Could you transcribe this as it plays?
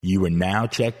You are now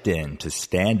checked in to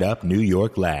Stand Up New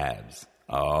York Labs.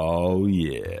 Oh,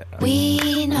 yeah.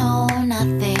 We know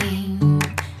nothing.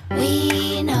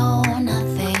 We know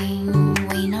nothing.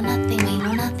 We know nothing. We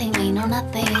know nothing. We know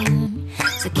nothing.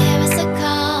 So give us a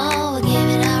call. We'll give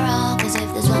it our all. 'Cause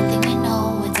if there's one thing we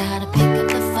know, it's how to pick up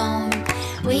the phone.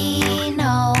 We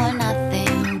know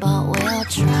nothing, but we'll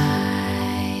try.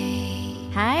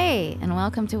 Hi, and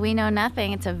welcome to We Know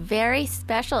Nothing. It's a very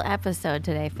special episode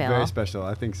today, Phil. Very special,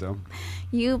 I think so.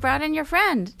 You brought in your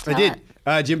friend. I did.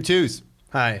 Jim Twos.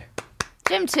 Hi,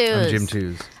 Jim Twos. I'm Jim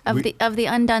Twos. Of the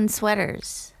Undone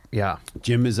Sweaters. Yeah.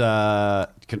 Jim is a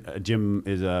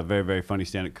very, very funny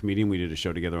stand-up comedian. We did a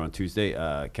show together on Tuesday,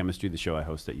 Chemistry, the show I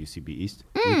host at UCB East.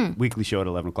 Weekly show at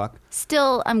 11 o'clock.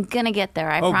 Still, I'm going to get there,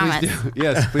 I promise. Please do.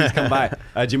 Yes, please come by.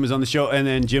 Jim was on the show, and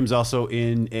then Jim's also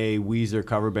in a Weezer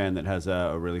cover band that has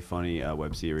a really funny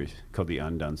web series called The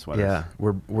Undone Sweaters. Yeah,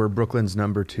 we're Brooklyn's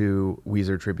 #2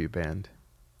 Weezer tribute band.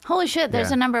 Holy shit, there's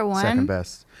Yeah. a number one? Second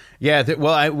best.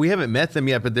 Yeah, we haven't met them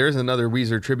yet, but there's another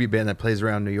Weezer tribute band that plays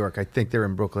around New York. I think they're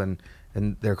in Brooklyn,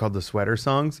 and they're called the Sweater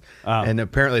Songs. And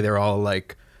apparently they're all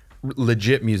like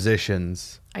legit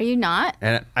musicians. Are you not?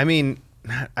 And I mean,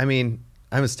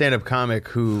 I'm a stand-up comic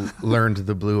who learned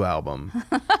the Blue album.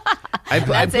 I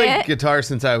played it? guitar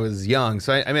since I was young,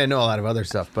 so I know a lot of other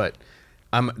stuff, but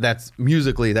that's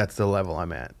the level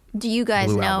I'm at. Do you guys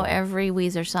Blue know album. every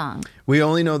Weezer song? We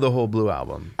only know the whole Blue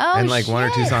album. Oh, and like one or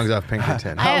two shit. songs off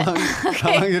Pinkerton. How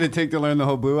long did it take to learn the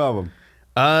whole Blue album?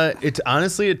 It's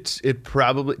honestly, it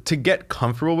probably, to get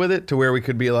comfortable with it to where we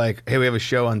could be like, hey, we have a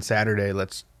show on Saturday,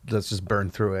 let's just burn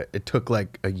through it. It took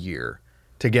like a year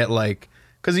to get like,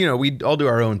 because we all do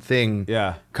our own thing,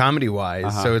 Yeah. comedy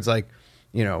wise. So it's like,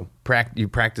 you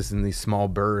practice in these small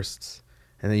bursts,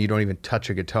 and then you don't even touch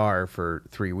a guitar for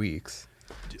 3 weeks.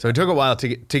 So it took a while to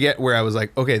get where I was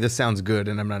like, okay, this sounds good,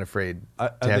 and I'm not afraid Are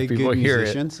to have they people good hear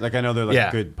musicians? Like, I know they're like Yeah.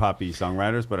 good poppy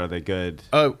songwriters, but are they good?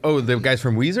 it. Oh, the guys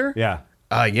from Weezer? Yeah.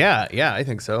 Yeah, I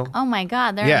think so. Oh my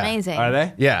God, they're Yeah. amazing. Are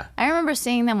they? Yeah. I remember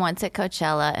seeing them once at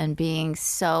Coachella and being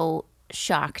so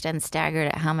shocked and staggered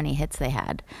at how many hits they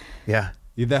had. Yeah.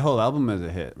 That whole album is a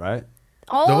hit, right?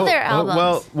 All their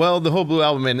albums. Well, the whole Blue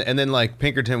album, and then like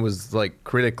Pinkerton was like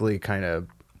critically kind of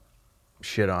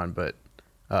shit on, but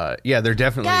yeah, they're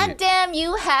definitely. God damn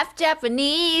you half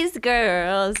Japanese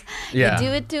girls. Yeah. You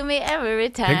do it to me every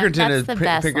time. Pinkerton That's is the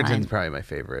best Pinkerton's line. probably my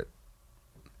favorite.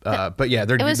 But yeah,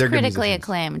 It was they're good critically musicians.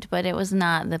 acclaimed, but it was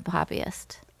not the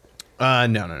poppiest.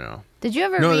 No. Did you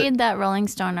ever No, read that Rolling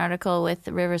Stone article with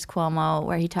Rivers Cuomo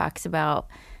where he talks about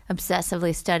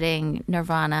obsessively studying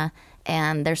Nirvana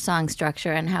and their song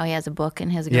structure and how he has a book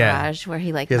in his Yeah. garage where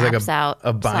he like He has maps like out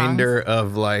a binder songs?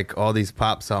 of like all these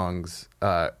pop songs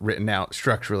written out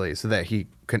structurally, so that he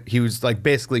was like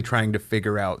basically trying to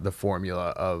figure out the formula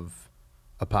of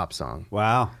a pop song.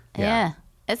 Wow. Yeah.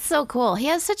 It's so cool. He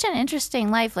has such an interesting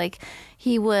life. Like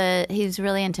he's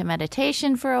really into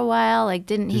meditation for a while. Like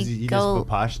didn't he go does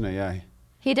Vipassana, yeah.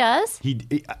 He does?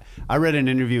 I read an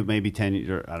interview maybe 10 years,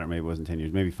 or I don't know, maybe it wasn't 10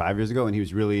 years, maybe 5 years ago, and he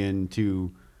was really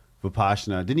into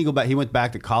Vipassana. Didn't he go back? He went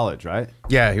back to college, right?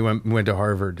 Yeah, he went to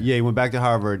Harvard. Yeah, he went back to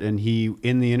Harvard, and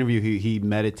in the interview, he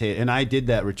meditated. And I did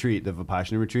that retreat, the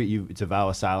Vipassana retreat. It's a vow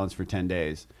of silence for 10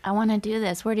 days. I want to do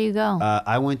this. Where do you go?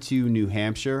 I went to New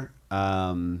Hampshire,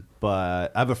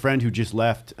 but I have a friend who just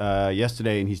left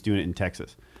yesterday, and he's doing it in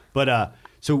Texas. But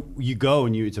so you go,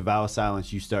 and it's a vow of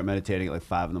silence. You start meditating at like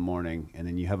 5 in the morning, and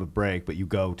then you have a break, but you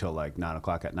go till like 9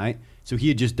 o'clock at night. So he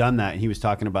had just done that, and he was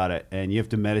talking about it. And you have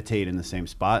to meditate in the same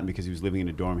spot. And because he was living in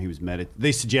a dorm,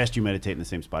 they suggest you meditate in the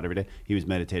same spot every day. He was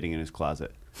meditating in his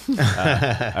closet.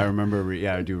 I remember,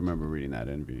 I do remember reading that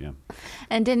interview. Yeah.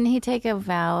 And didn't he take a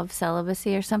vow of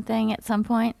celibacy or something at some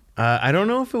point? I don't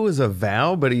know if it was a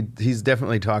vow, but he's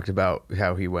definitely talked about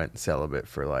how he went celibate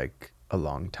for like a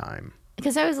long time.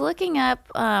 Because I was looking up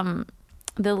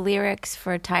the lyrics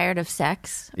for Tired of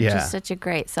Sex, which Yeah. is such a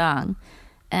great song.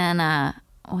 And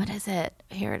what is it?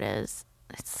 Here it is.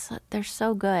 They're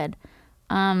so good.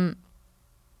 Oh,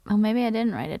 maybe I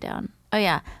didn't write it down. Oh,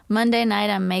 yeah. Monday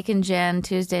night, I'm making Jen.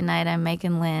 Tuesday night, I'm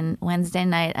making Lynn. Wednesday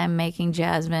night, I'm making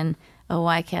Jasmine. Oh,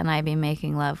 why can't I be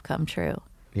making love come true?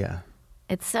 Yeah.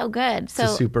 It's so good. It's a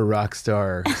super rock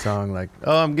star song, like,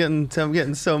 oh, I'm getting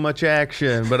so much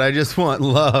action, but I just want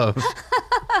love.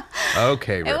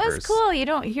 Okay, It Rivers. was cool. You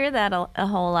don't hear that a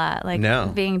whole lot. Like No.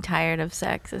 being tired of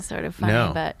sex is sort of funny,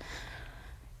 No. but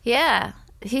yeah,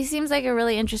 he seems like a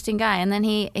really interesting guy. And then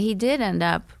he did end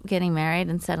up getting married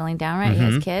and settling down, right? He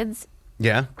has kids.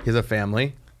 Yeah, he has a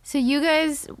family. So you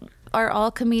guys are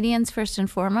all comedians first and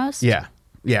foremost? Yeah.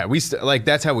 We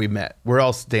that's how we met. We're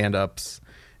all stand-ups.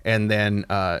 And then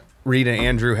Reed and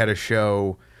Andrew had a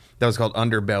show that was called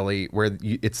Underbelly, where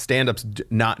it's stand-ups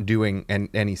not doing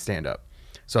any stand-up.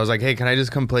 So I was like, hey, can I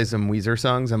just come play some Weezer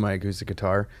songs on my acoustic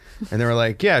guitar? And they were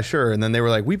like, yeah, sure. And then they were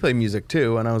like, we play music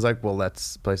too. And I was like, well,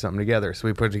 let's play something together. So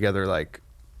we put together like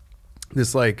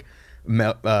this like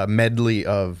medley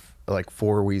of like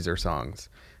 4 Weezer songs.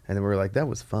 And then we were like, that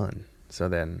was fun. So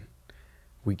then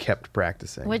we kept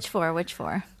practicing. Which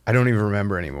four? I don't even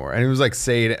remember anymore. And it was like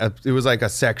it was like a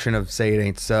section of Say It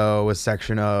Ain't So, a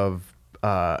section of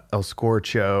El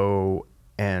Scorcho,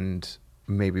 and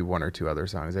maybe 1 or 2 other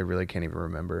songs. I really can't even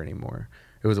remember anymore.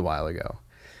 It was a while ago.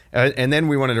 And then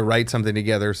we wanted to write something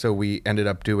together, so we ended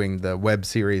up doing the web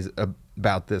series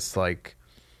about this, like,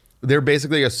 they're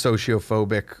basically a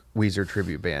sociophobic Weezer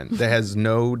tribute band that has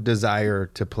no desire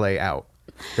to play out.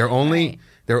 Their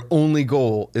only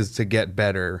goal is to get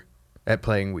better at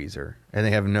playing Weezer, and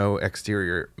they have no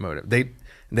exterior motive.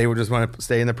 They would just want to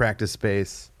stay in the practice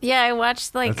space. Yeah, I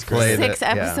watched like Let's play 6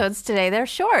 episodes today. They're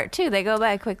short too. They go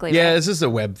by quickly. Yeah, right? it's just a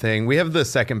web thing. We have the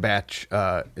second batch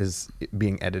is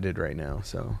being edited right now,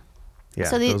 so yeah,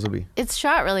 So those will be. it's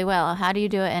shot really well. How do you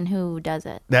do it, and who does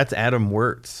it? That's Adam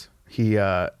Wirtz. He's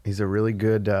a really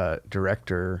good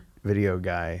director, video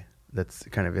guy that's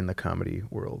kind of in the comedy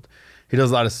world. He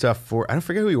does a lot of stuff for, I don't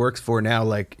forget who he works for now.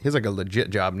 Like, he has like a legit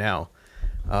job now.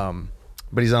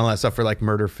 But he's done a lot of stuff for like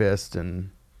Murder Fist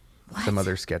and some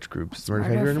other sketch groups.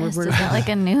 Murder Fist, is that like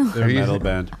a new? They're a metal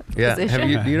band. Yeah. position?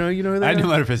 Have you know who they I are? know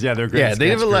Murderfist. Yeah, they're a great. Yeah, they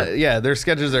have a sketch lot. group. Yeah, their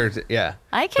sketches are. Yeah,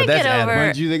 I But can't that's get Adam. over.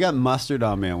 Mind you, they got mustard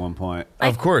on me at one point.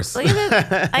 of course. Look at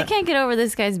this. I can't get over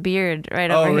this guy's beard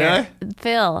right Oh, over here. really?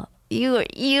 Phil,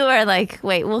 you are like,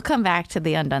 wait, we'll come back to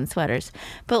the undone sweaters.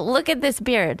 But look at this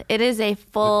beard. It is a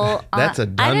full. That's a I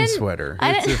done didn't- sweater.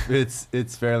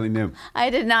 It's fairly new. I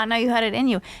did not know you had it in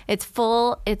you. It's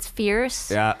full. It's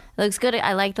fierce. Yeah. It looks good.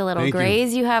 I like the little Thank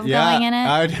grays you have Yeah, going in it.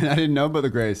 I didn't know about the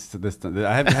grays to this time.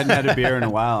 I hadn't had a beer in a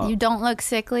while. You don't look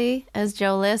sickly, as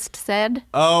Joe List said.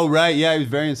 Oh, right. Yeah, he was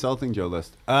very insulting, Joe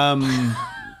List.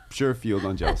 Sure fueled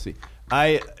on jealousy.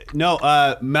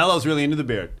 Mello's really into the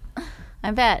beard. I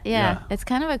bet. Yeah. Yeah. It's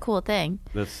kind of a cool thing.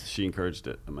 She encouraged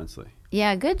it immensely.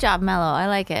 Yeah. Good job, Mello. I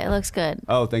like it. It looks good.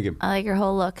 Oh, thank you. I like your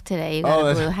whole look today. You got Oh, a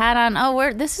that's- blue hat on.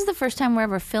 Oh, this is the first time we're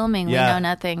ever filming. Yeah. We know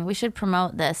nothing. We should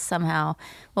promote this somehow.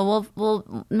 Well,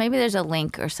 we'll maybe there's a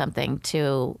link or something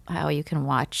to how you can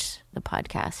watch the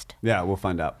podcast. Yeah, we'll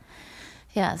find out.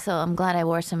 Yeah. So I'm glad I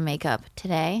wore some makeup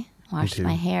today. Washed too.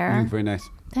 my You hair. look very nice.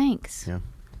 Thanks. Yeah.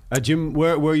 Jim,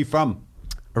 where are you from?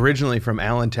 Originally from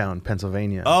Allentown,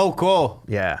 Pennsylvania. Oh, cool.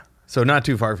 Yeah. So not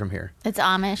too far from here. It's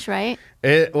Amish, right?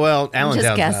 Well, I'm Allentown.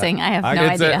 just guessing. I have no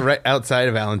it's idea. right outside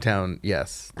of Allentown.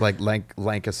 Yes, like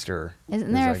Lancaster.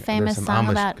 Isn't There's there a there's famous some song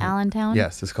Amish- about Allentown?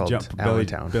 Yes, it's called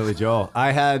Allentown. Billy Joel.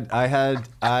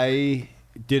 I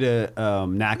did a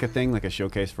NACA thing, like a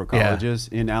showcase for colleges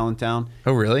in Allentown.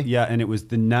 Oh, really? Yeah, and it was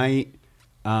the night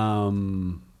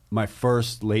my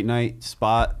first late night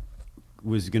spot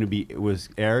was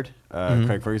aired.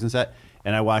 Craig Ferguson set,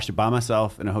 and I watched it by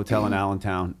myself in a hotel in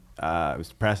Allentown. It was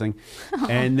depressing.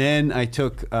 And then I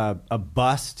took a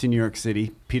bus to New York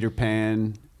City, Peter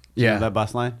Pan. Do you know Yeah. that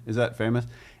bus line? Is that famous?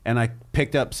 And I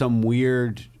picked up some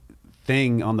weird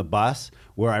thing on the bus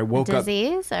where I woke up.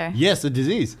 Disease or Yes, a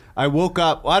disease. I woke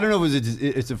up. Well, I don't know if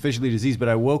it's officially a disease, but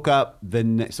I woke up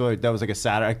so that was like a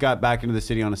Saturday. I got back into the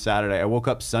city on a Saturday. I woke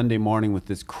up Sunday morning with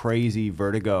this crazy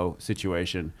vertigo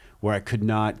situation where I could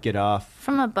not get off.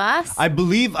 from a bus? I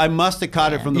believe I must have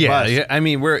caught it from the Yeah, bus. yeah. I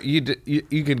mean,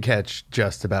 you could catch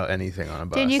just about anything on a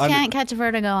bus. Dude, you I mean- can't catch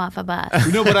vertigo off a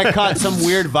bus. No, but I caught some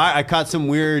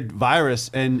weird virus,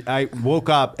 and I woke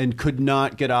up and could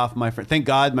not get off my friend. Thank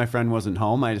God my friend wasn't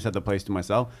home. I just had the place to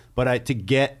myself. But to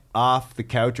get off the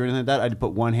couch or anything like that, I had to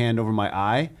put one hand over my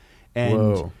eye and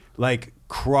Whoa. like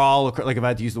crawl. Like if I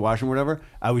had to use the washroom or whatever,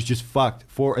 I was just fucked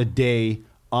for a day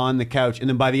on the couch. And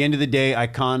then by the end of the day, I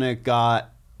kind of got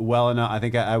well enough. I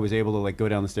think I was able to like go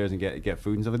down the stairs and get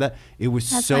food and stuff like that. It was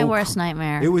That's so my worst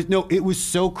nightmare. It was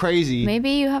so crazy.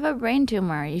 Maybe you have a brain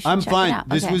tumor. You should I'm check fine. it out.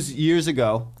 This Okay. was years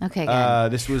ago. Okay,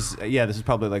 good. This was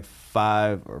probably like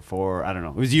 5 or 4. I don't know.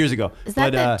 It was years ago. Is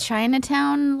that But, the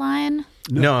Chinatown line?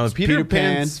 No, it's Peter Peter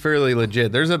Pan. Pan's fairly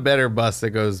legit. There's a better bus that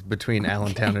goes between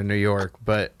Allentown and New York,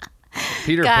 but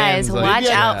Peter Guys, Pan's like, watch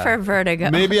Maybe out yeah. for vertigo.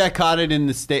 Maybe I caught it in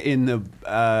the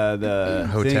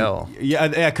Hotel. thing. Yeah,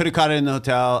 I could have caught it in the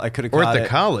hotel. I could have Or caught at the it.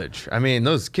 college. I mean,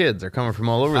 those kids are coming from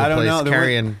all over the I don't place know.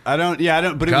 carrying. I don't.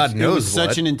 But God it knows was such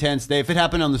what. an intense day. If it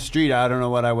happened on the street, I don't know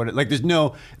what I would. Like,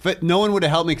 no one would have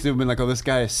helped me because it would have been like, oh, this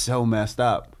guy is so messed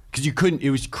up. Because you couldn't. It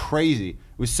was crazy. It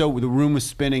was the room was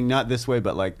spinning, not this way,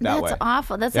 but like that way. That's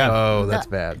awful. That's Yeah. like Oh, that's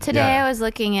bad. Today Yeah. I was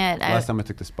looking at Last time I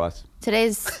took this bus.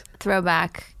 today's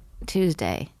throwback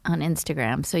Tuesday on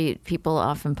Instagram. So people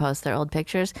often post their old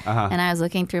pictures. Uh-huh. And I was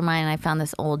looking through mine and I found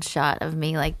this old shot of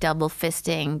me like double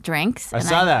fisting drinks. I And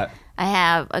saw that. I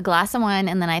have a glass of wine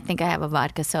and then I think I have a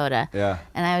vodka soda. Yeah.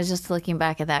 And I was just looking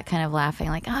back at that, kind of laughing,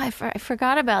 like, oh, I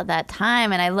forgot about that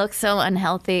time. And I look so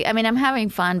unhealthy. I mean, I'm having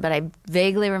fun, but I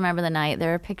vaguely remember the night.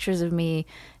 There are pictures of me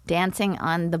dancing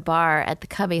on the bar at the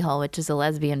Cubbyhole, which is a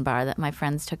lesbian bar that my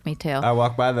friends took me to. I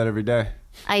walk by that every day.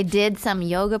 I did some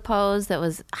yoga pose that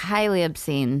was highly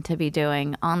obscene to be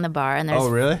doing on the bar. And there's Oh,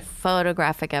 really?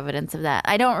 photographic evidence of that.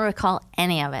 I don't recall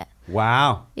any of it.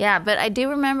 Wow. Yeah, but I do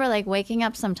remember like waking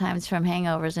up sometimes from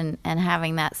hangovers and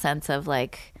having that sense of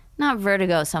like, not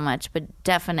vertigo so much, but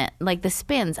definite, like the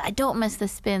spins. I don't miss the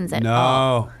spins at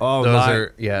all. No. Oh, Those my.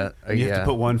 are You have to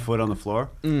put one foot on the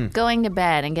floor? Going to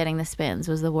bed and getting the spins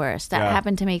was the worst. That Yeah.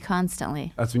 happened to me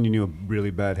constantly. That's when you knew a really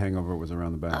bad hangover was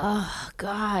around the bend. Oh,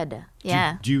 God.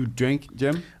 Yeah. Do you drink,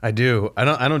 Jim? I do. I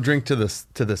don't drink to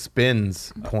the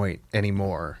spins point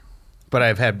anymore. But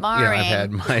I've had I've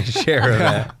had my share of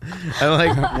that. I'm like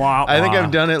I think I've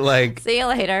done it like See you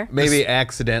later. maybe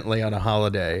accidentally on a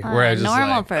holiday where I was just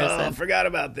normal like, person. oh, I forgot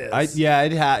about this.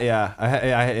 It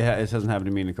hasn't happened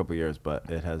to me in a couple of years, but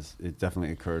it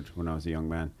definitely occurred when I was a young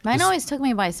man. Mine always took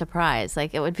me by surprise.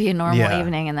 Like it would be a normal Yeah.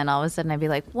 evening, and then all of a sudden I'd be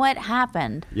like, "What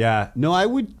happened?" Yeah. No, I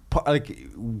would like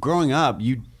growing up.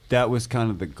 That was kind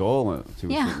of the goal to a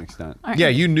Yeah. certain extent. Yeah,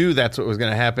 you knew that's what was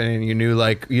going to happen, and you knew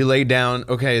like you laid down.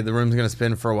 Okay, the room's going to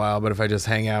spin for a while, but if I just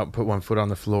hang out, put one foot on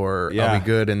the floor, Yeah. I'll be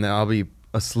good, and then I'll be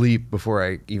asleep before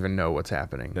I even know what's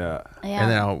happening. Yeah. Yeah.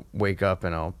 And then I'll wake up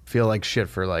and I'll feel like shit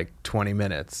for like 20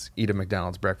 minutes, eat a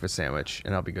McDonald's breakfast sandwich,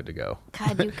 and I'll be good to go.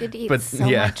 God, you could eat But so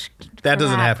yeah, much. that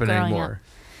doesn't crap happen growing anymore. up.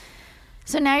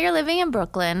 So now you're living in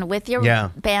Brooklyn with your Yeah.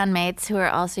 bandmates who are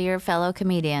also your fellow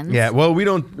comedians. Yeah, well, we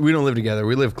don't live together.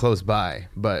 We live close by,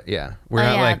 but yeah, we're Oh,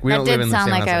 not yeah. like we that don't did live in the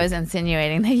sound same like house. I was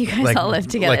insinuating that you guys all live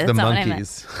together. like the That's not what I meant.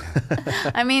 monkeys.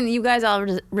 I mean, you guys all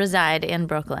reside in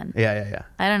Brooklyn. yeah.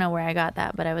 I don't know where I got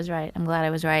that, but I was right. I'm glad I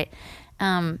was right.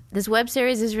 This web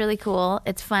series is really cool.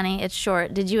 It's funny. It's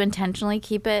short. Did you intentionally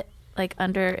keep it like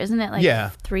under? Isn't it like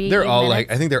Yeah, 3 they're all minutes?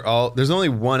 like I think they're all. There's only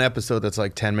one episode that's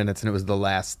like 10 minutes, and it was the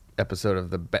last episode of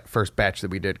the first batch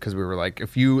that we did because we were like,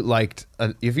 if you liked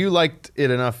it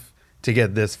enough to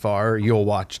get this far, you'll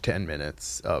watch 10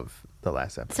 minutes of the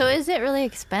last episode. So is it really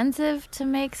expensive to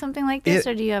make something like this,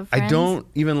 or do you have friends? I don't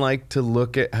even like to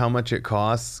look at how much it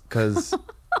costs because,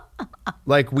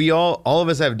 like, we all of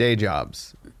us have day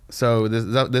jobs, so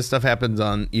this stuff happens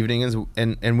on evenings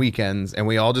and weekends, and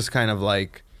we all just kind of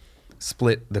like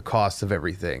split the costs of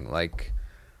everything, like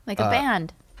Like a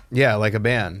band. yeah, like a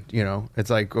band. You know, it's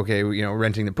like okay,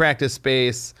 renting the practice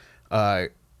space,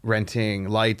 renting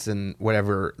lights and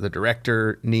whatever the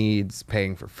director needs,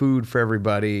 paying for food for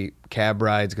everybody, cab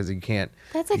rides because you can't.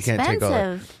 That's you can't take all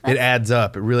that. expensive. It adds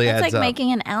up. It really That's adds like up.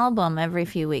 making an album every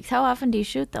few weeks. How often do you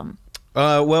shoot them?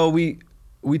 Well, we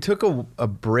took a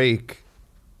break,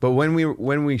 but when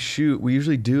we shoot, we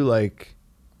usually do like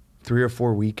 3 or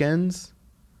 4 weekends.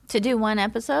 To do one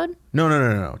episode?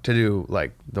 No. To do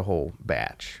like the whole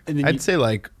batch. And then I'd say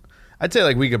like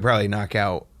we could probably knock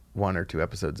out 1 or 2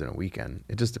 episodes in a weekend.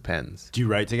 It just depends. Do you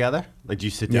write together? Like, do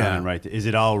you sit down Yeah. and write? Is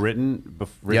it all written out?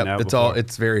 It's before? all.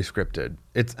 It's very scripted.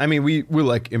 We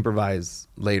like improvise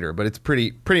later, but it's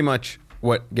pretty much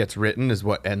what gets written is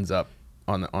what ends up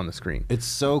on the screen. It's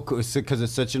so cool because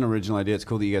it's such an original idea. It's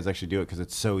cool that you guys actually do it because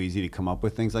it's so easy to come up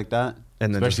with things like that.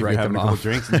 And then just especially if write you're having them a couple off.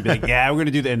 drinks and you'd be like, "Yeah, we're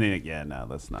gonna do that," and then like, "Yeah, no,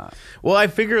 let's not." Well, I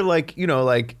figure like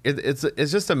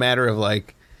it's just a matter of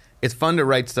like it's fun to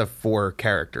write stuff for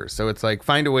characters. So it's like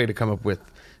find a way to come up with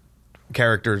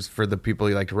characters for the people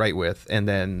you like to write with, and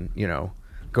then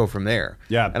go from there.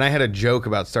 Yeah. And I had a joke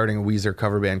about starting a Weezer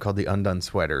cover band called the Undone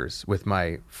Sweaters with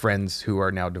my friends who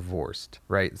are now divorced.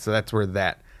 Right. So that's where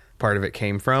that part of it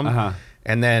came from. Uh-huh.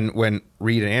 And then when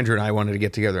Reed and Andrew and I wanted to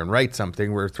get together and write something,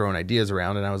 we were throwing ideas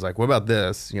around, and I was like, "What about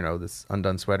this? This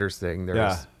Undone Sweaters thing? There's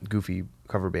Yeah. goofy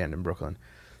cover band in Brooklyn."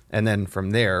 And then from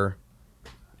there,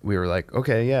 we were like,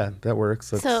 "Okay, yeah, that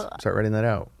works. Let's So- start writing that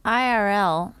out."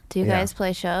 IRL, do you Yeah. guys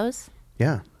play shows?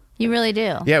 Yeah, You really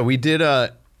do? yeah, we did.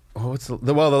 The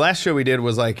last show we did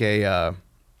was like a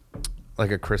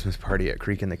Christmas party at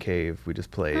Creek in the Cave. We just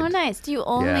played. Oh, nice. Do you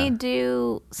only Yeah.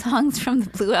 do songs from the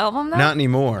Blue Album, though? Not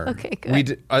anymore. Okay, good. We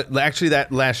did, actually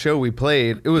that last show we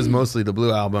played. It was mostly the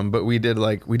Blue Album, but we did a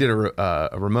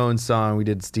Ramones song. We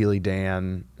did Steely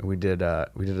Dan. We did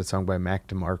a song by Mac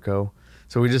DeMarco.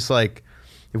 So we just like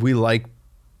if we like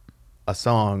a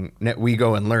song, we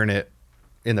go and learn it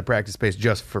in the practice space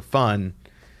just for fun,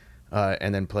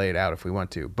 and then play it out if we want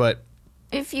to. But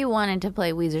if you wanted to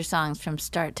play Weezer songs from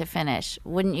start to finish,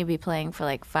 wouldn't you be playing for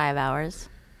like 5 hours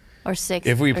or 6?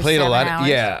 If we or played a 7 lot, hours?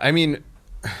 yeah. I mean,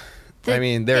 their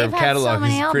they've had catalog so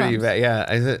many is pretty. albums.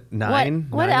 Yeah, is it nine?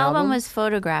 What Nine album albums? was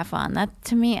Photograph on? That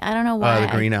to me, I don't know why. The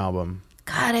Green Album.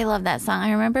 God, I love that song.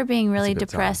 I remember being really good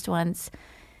depressed once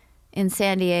in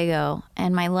San Diego,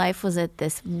 and my life was at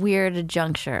this weird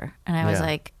juncture, and I was Yeah.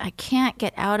 like, I can't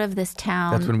get out of this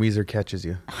town. That's when Weezer catches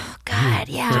you. God,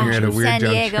 yeah, When you're at a in weird San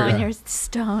Diego juncture. and you're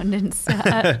stoned and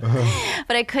sad.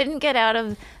 But I couldn't get out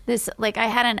of this. Like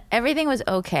everything was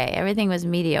okay, everything was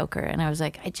mediocre, and I was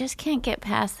like, I just can't get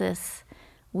past this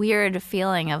weird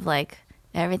feeling of like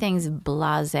everything's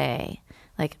blasé.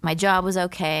 Like my job was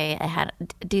okay, I had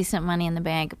decent money in the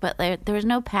bank, but there was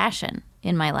no passion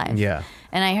in my life. Yeah.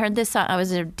 And I heard this song. I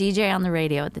was a DJ on the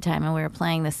radio at the time, and we were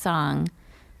playing this song,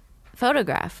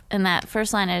 Photograph. And that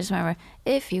first line, I just remember,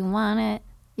 if you want it,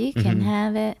 you can Mm-hmm.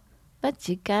 have it, but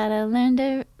you gotta learn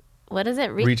to, what is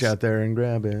it? Reach out there and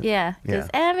grab it. Yeah. Yeah. Because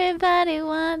everybody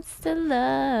wants to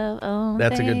love. Oh,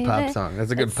 That's a good pop baby. song.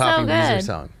 That's a good It's poppy so Weezer good.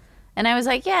 song. And I was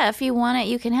like, yeah, if you want it,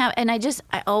 you can have it. And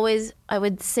I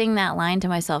would sing that line to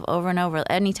myself over and over.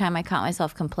 Anytime I caught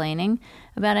myself complaining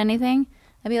about anything,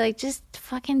 I'd be like, just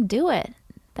fucking do it.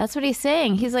 That's what he's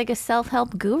saying. He's like a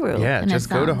self-help guru. Yeah, in his just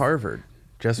go to songs. Harvard.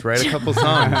 Just write a couple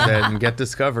songs and get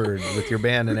discovered with your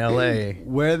band in L.A.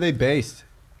 Where are they based?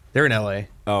 They're in L.A.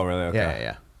 Oh, really? Okay.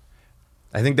 Yeah.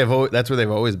 I think that's where they've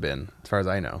always been, as far as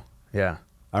I know. Yeah.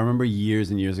 I remember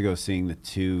years and years ago seeing the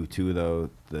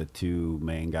two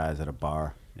main guys at a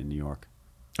bar in New York.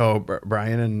 Oh,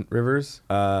 Brian and Rivers?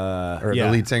 Or yeah.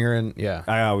 the lead singer and yeah.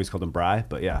 I always called him Bry,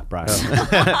 but yeah, Brian.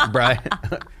 Brian.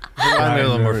 I'm a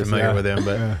little more Rivers, familiar yeah. with him,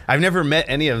 but I've never met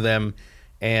any of them,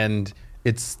 and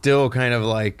it's still kind of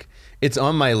like it's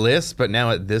on my list. But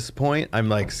now at this point, I'm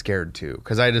like scared too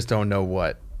because I just don't know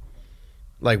what.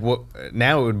 Like what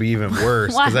now? It would be even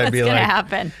worse What's because I'd be gonna like,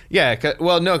 happen? yeah.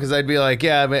 Because I'd be like,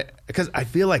 yeah, but because I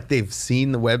feel like they've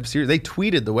seen the web series. They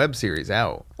tweeted the web series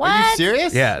out. What? Are you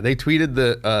serious? Yeah, they tweeted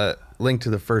the link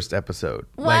to the first episode,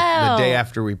 Wow. like the day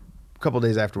after a couple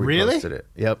days after we Really? posted it.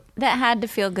 Yep. That had to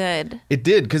feel good. It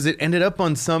did because it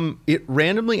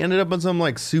randomly ended up on some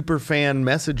like super fan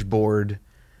message board,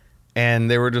 and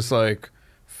they were just like,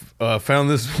 found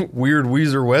this weird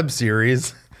Weezer web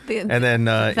series, and then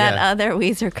That other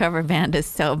Weezer cover band is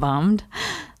so bummed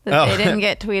that Oh. they didn't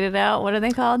get tweeted out. What are they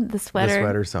called? The the sweater.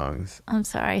 sweater songs. I'm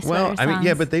sorry. Well, Sweater I mean,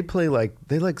 yeah, songs. but they play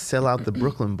they sell out the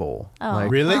Brooklyn Bowl. Oh,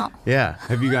 Like, Really? well, Yeah.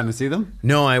 Have you gotten to see them?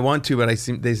 No, I want to, but they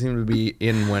seem to be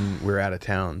in when we're out of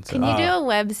town. So. Can you do a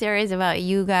web series about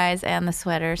you guys and the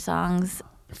sweater songs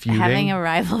Feuding? having a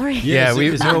rivalry? Yeah,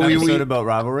 is there an we episode about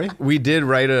rivalry? We did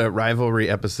write a rivalry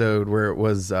episode where it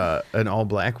was an all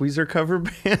black Weezer cover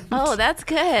band. Oh, that's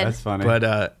good. That's funny.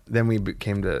 But then we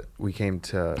came to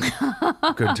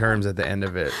good terms at the end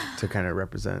of it to kind of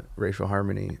represent racial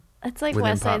harmony. That's like within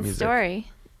West pop Side music. Story.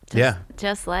 Yeah.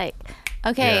 Just like.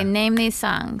 Okay, Yeah. name these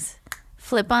songs.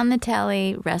 Flip on the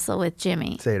Telly, Wrestle with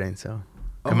Jimmy. Say it ain't so.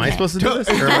 Am I Okay. supposed to do this?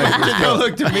 Or am I supposed to Don't go?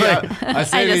 look to me. I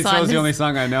say I just these songs wanted the to- only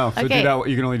song I know. So Okay. do that.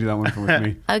 You can only do that one with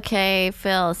me. Okay,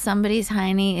 Phil, somebody's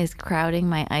hiney is crowding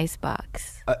my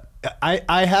icebox.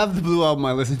 I have the Blue album.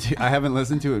 I haven't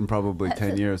listened to it in probably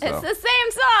 10 years It's though. the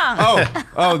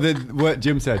same song. What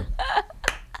Jim said.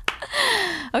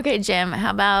 Okay, Jim,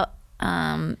 how about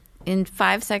in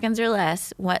 5 seconds or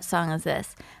less, what song is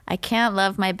this? I can't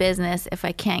love my business if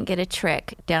I can't get a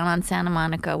trick down on Santa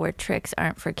Monica where tricks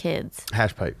aren't for kids.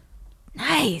 Hash pipe.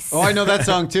 Nice. Oh, I know that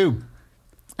song too.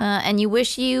 And you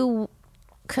wish you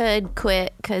could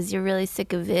quit because you're really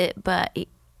sick of it, but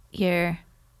you're.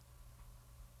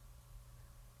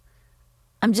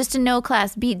 I'm just a no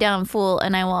class beat down fool,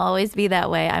 and I will always be that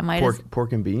way. I might as.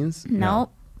 Pork and beans?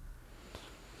 Nope.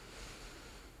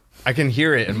 I can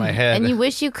hear it in my head. And you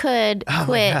wish you could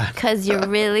quit God. because you're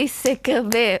really sick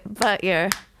of it, but you're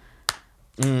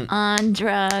on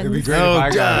drugs. It'd be great Oh, if I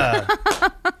got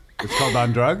it. It's called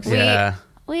On Drugs. yeah.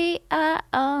 We are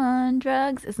on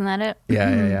drugs. Isn't that it?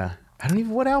 Yeah. I don't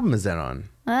even. What album is that on?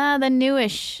 The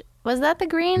newish. Was that the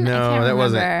green? I No, can't that remember.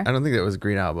 wasn't. I don't think that was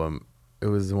Green Album. It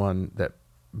was the one that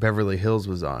Beverly Hills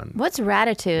was on. What's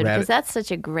Ratitude? Rat- Because that's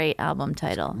such a great album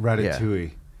title.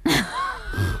 Ratatouille.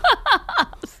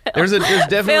 There's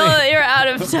definitely Phil, you're out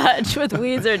of touch with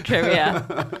Weezer trivia.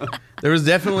 there was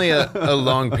definitely a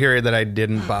long period that I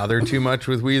didn't bother too much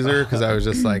with Weezer because I was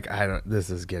just like, this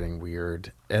is getting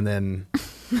weird, and then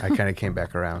I kind of came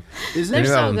back around. Isn't The They're new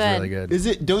so album's good. really good. Is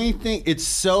it? Don't you think it's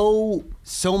so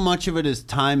much of it is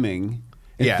timing?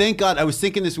 And Yeah. thank God, I was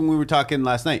thinking this when we were talking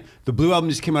last night. The Blue album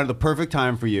just came out at the perfect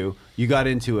time for you. You got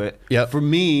into it. Yep. For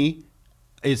me,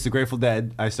 it's the Grateful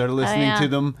Dead. I started listening yeah. to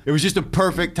them. It was just a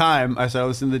perfect time. I started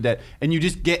listening to the Dead, and you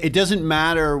just get. It doesn't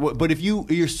matter what. But if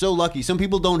you're so lucky. Some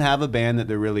people don't have a band that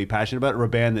they're really passionate about, or a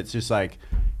band that's just like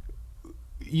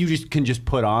you just can just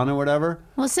put on or whatever.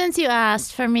 Well, since you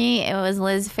asked, for me, it was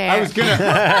Liz Phair. I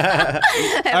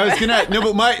was gonna. No,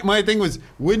 but my thing was,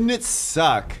 wouldn't it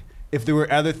suck if there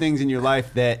were other things in your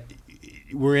life that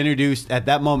were introduced at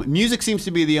that moment? Music seems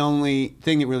to be the only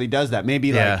thing that really does that.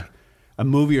 Maybe like a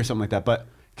movie or something like that. But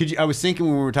I was thinking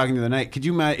when we were talking the other night, could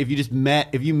you imagine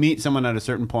if you meet someone at a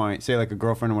certain point, say like a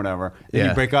girlfriend or whatever, then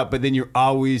you break up, but then you're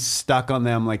always stuck on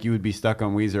them like you would be stuck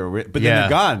on Weezer, but then they're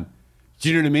gone. Do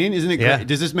you know what I mean? Isn't it great?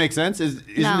 Does this make sense? Isn't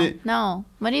it? No.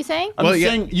 What are you saying? I'm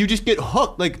saying you just get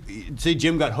hooked. Like, say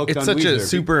Jim got hooked on Weezer. It's such a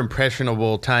super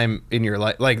impressionable time in your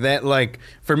life. Like that, like,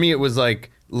 for me, it was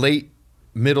like late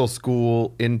middle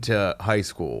school into high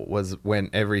school was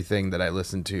when everything that I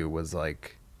listened to was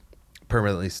like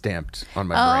permanently stamped on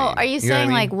my brain. Oh, are you saying know what I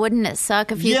mean? like, wouldn't it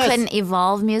suck if you couldn't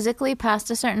evolve musically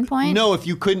past a certain point? No, if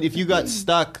you got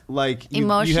stuck, like you have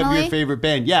Emotionally? your favorite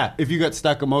band. Yeah, if you got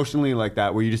stuck emotionally like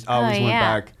that, where you just always went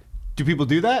back. Do people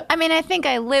do that? I mean, I think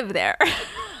I live there.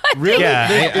 Really?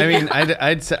 Yeah, I mean,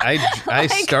 I'd say I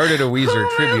started a Weezer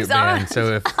who tribute moves on? band,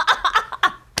 so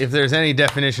if there's any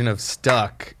definition of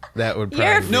stuck, that would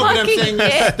You're probably No, but I'm Fucking saying you're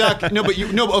kid.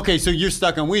 stuck. Okay, so you're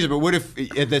stuck on Weezer, but what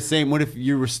if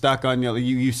you were stuck on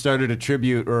you started a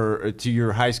tribute or to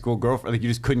your high school girlfriend, like you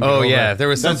just couldn't. Get over if it. there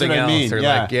was That's something what I else, mean.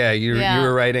 or you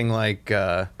were writing like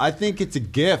I think it's a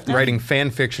gift. writing fan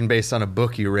fiction based on a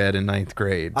book you read in 9th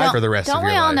grade for the rest of Don't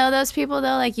your we all life. know those people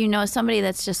though? Like somebody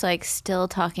that's just like still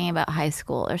talking about high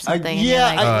school or something. and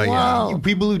yeah, you're like, whoa.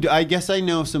 people who I guess I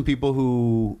know some people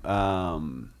who.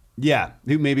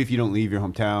 Who maybe if you don't leave your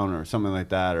hometown or something like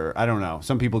that, or I don't know.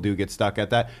 Some people do get stuck at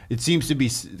that. It seems to be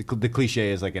the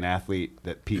cliche is like an athlete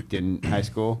that peaked in high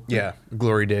school. Yeah,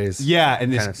 glory days. Yeah,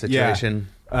 and this kind of situation.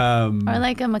 Or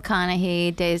like a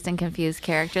McConaughey, dazed and confused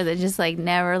character that just like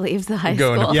never leaves the high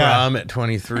Going school. to prom at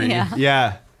 23.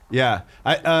 Yeah. Yeah.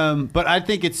 But I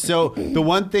think it's the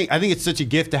one thing I think it's such a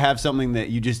gift to have something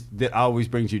that always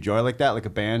brings you joy like that, like a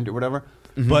band or whatever.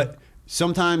 Mm-hmm. But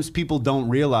sometimes people don't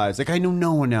realize. Like I know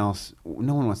no one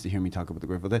wants to hear me talk about the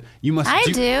Grateful Dead. You must. I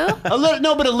do. A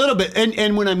little bit.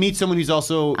 And when I meet someone who's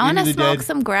also I want into to the smoke Dead,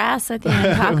 some grass with you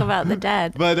and talk about the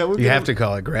dead. but You have to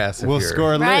call it grass. If We'll you're,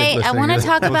 score a lid. Right? I listening want to to-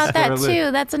 talk We'll about that score a lid.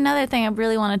 too. That's another thing I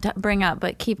really want to bring up,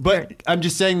 but keep But I'm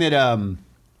just saying that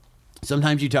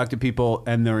sometimes you talk to people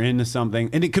and they're into something,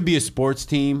 and it could be a sports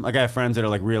team. Like I have friends that are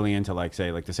like really into like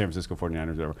say like the San Francisco 49ers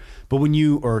or whatever. But when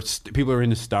people are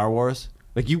into Star Wars,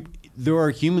 like there are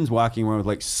humans walking around with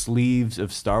like sleeves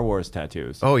of Star Wars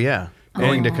tattoos. Oh yeah,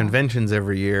 going to conventions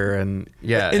every year and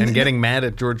getting mad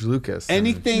at George Lucas.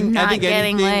 Anything, Not I think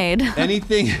getting laid.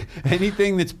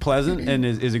 anything that's pleasant and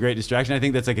is a great distraction. I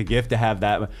think that's like a gift to have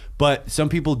that. But some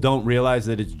people don't realize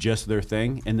that it's just their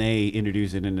thing, and they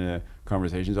introduce it into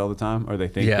conversations all the time, or they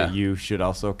think that you should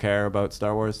also care about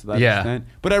Star Wars to that extent.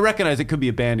 But I recognize it could be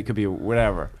a band, it could be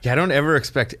whatever. Yeah, I don't ever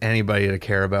expect anybody to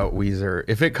care about Weezer.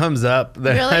 If it comes up,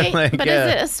 then Really? I'm like, But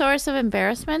is it a source of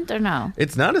embarrassment or no?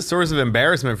 It's not a source of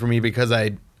embarrassment for me because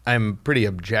I'm pretty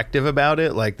objective about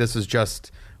it. Like this is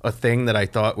just a thing that I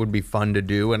thought would be fun to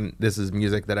do, and this is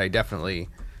music that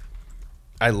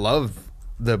I love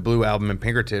the Blue Album and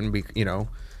Pinkerton,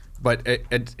 but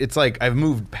it's like I've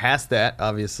moved past that,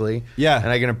 obviously. Yeah. And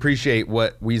I can appreciate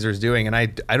what Weezer's doing, and I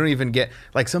don't even get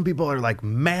like some people are like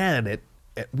mad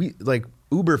at like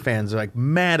Uber fans are like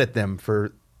mad at them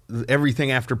for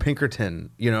everything after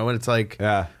Pinkerton, and it's like,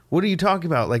 what are you talking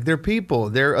about? Like they're people,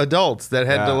 they're adults that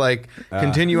had to like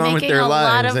continue on with Making their a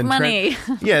lives. lot of and money.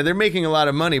 yeah, they're making a lot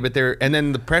of money, but and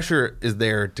then the pressure is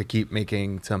there to keep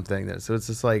making something so it's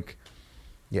just like,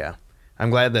 yeah, I'm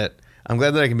glad that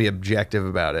I can be objective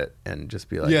about it and just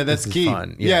be like, Yeah, that's this is key.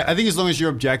 fun. Yeah, I think as long as you're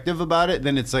objective about it,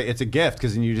 then it's like it's a gift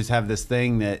because then you just have this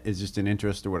thing that is just an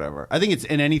interest or whatever. I think it's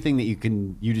in anything that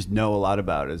you just know a lot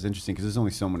about is interesting because there's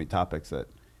only so many topics that.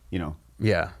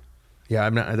 Yeah,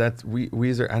 I'm not. That's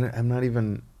Weezer. I'm not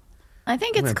even. I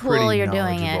think it's I'm cool pretty you're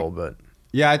doing knowledgeable, it. but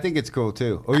Yeah, I think it's cool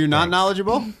too. Oh, you're not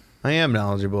knowledgeable? I am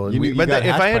knowledgeable. You But got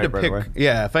if I had to Hashpipe, by the way. pick,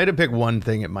 if I had to pick one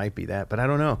thing, it might be that. But I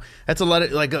don't know. That's a lot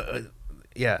of like, a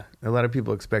lot of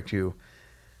people expect you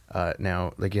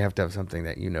now. Like you have to have something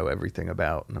that you know everything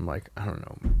about, and I'm like, I don't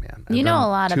know, man. I've You know done a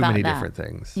lot too about many that. different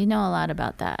things. You know a lot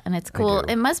about that, and it's cool.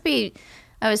 do. It must be.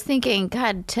 I was thinking,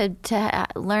 God, to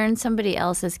learn somebody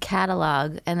else's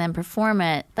catalog and then perform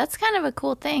it. That's kind of a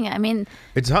cool thing. I mean,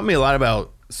 It taught me a lot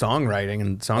about songwriting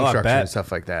and song Oh, I structure bet. and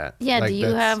stuff like that. yeah. Like, Do you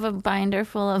that's- have a binder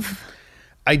full of?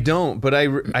 I don't, but I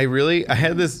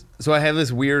had this. So I have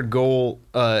this weird goal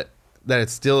that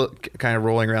it's still kind of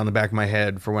rolling around the back of my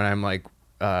head for when I'm like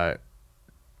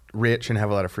rich and have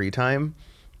a lot of free time,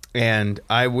 and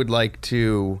I would like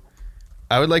to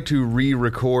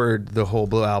re-record the whole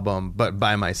Blue album, but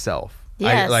by myself.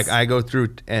 Yes. I go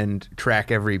through and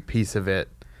track every piece of it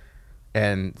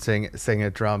and sing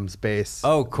it, drums, bass,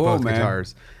 Oh, cool, both man.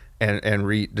 guitars, and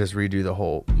just redo the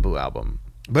whole Blue album.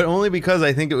 But only because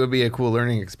I think it would be a cool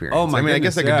learning experience. Oh, my I mean, I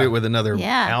guess I goodness, could do yeah. it with another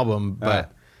Yeah. album,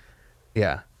 but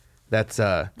yeah, that's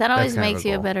That that's always kind of makes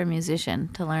you a goal. better musician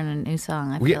to learn a new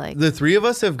song. I We, feel like. the three of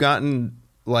us have gotten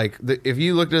like if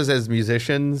you looked at us as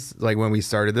musicians, like when we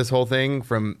started this whole thing,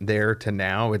 from there to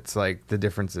now, it's like the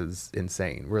difference is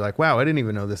insane. We're like, wow, I didn't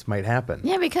even know this might happen.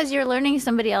 Yeah, because you're learning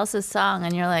somebody else's song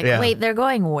and you're like, Yeah. wait, they're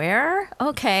going where?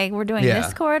 Okay, we're doing Yeah.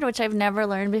 this chord, which I've never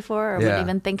learned before or Yeah. would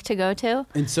even think to go to.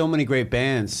 And so many great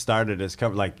bands started as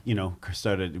cover, like, you know,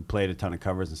 played a ton of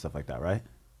covers and stuff like that, right?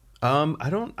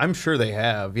 I'm sure they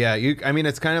have. Yeah, I mean,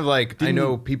 it's kind of like I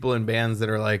know people in bands that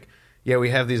are like, yeah,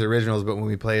 we have these originals, but when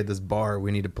we play at this bar,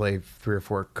 we need to play 3 or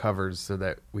 4 covers so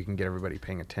that we can get everybody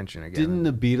paying attention again. Didn't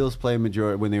the Beatles play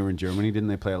majority when they were in Germany? Didn't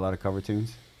they play a lot of cover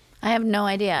tunes? I have no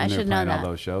idea. I When they were should know playing that. all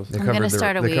those shows. They I'm covered gonna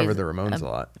start a they weed- covered the Ramones a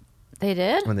lot They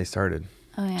did? when they started.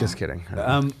 Oh, yeah. Just kidding.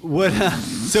 What?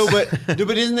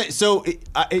 But isn't it so?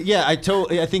 I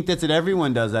think that's what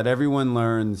everyone does. That everyone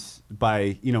learns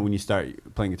by when you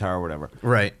start playing guitar or whatever.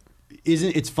 Right.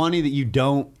 Isn't it's funny that you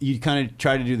kind of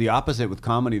try to do the opposite with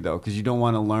comedy though, because you don't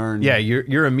want to learn. Yeah,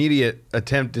 your immediate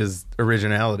attempt is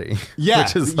originality. Yeah,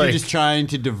 which is you're like just trying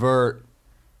to divert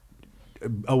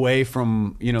away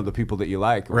from the people that you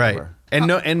like. Or right.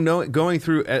 whatever. Going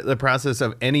through the process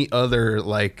of any other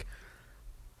like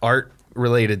art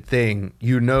related thing,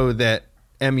 that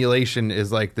emulation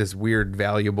is like this weird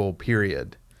valuable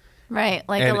period. Right.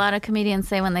 Like a And- lot of comedians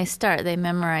say when they start, they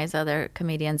memorize other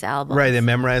comedians' albums. Right, they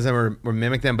memorize them or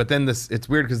mimic them, but then it's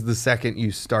weird because the second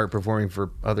you start performing for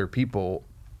other people,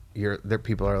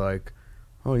 people are like,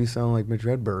 "Oh, you sound like Mitch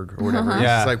Hedberg" or whatever.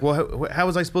 Yeah. It's like, well, how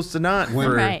was I supposed to not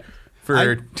Right.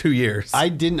 for 2 years? I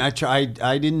didn't. I tried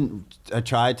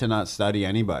to not study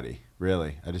anybody.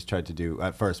 Really, I just tried to do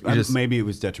at first. Maybe it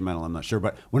was detrimental. I'm not sure.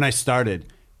 But when I started,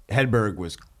 Hedberg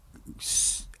was.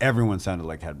 Everyone sounded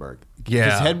like Hedberg. Yeah.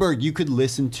 Because Hedberg, you could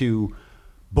listen to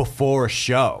before a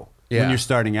show Yeah. when you're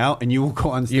starting out, and you will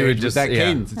go on You would stage with just- that yeah.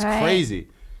 cadence. It's Right. crazy.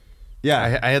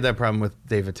 Yeah. I had that problem with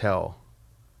Dave Attell.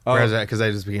 Oh. Because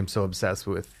I just became so obsessed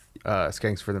with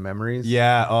Skanks for the Memories.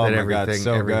 Yeah, oh that my God,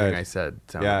 so everything good. I said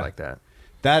sounded Yeah. like that.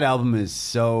 That album is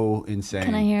so insane.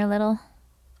 Can I hear a little?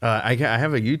 I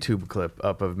have a YouTube clip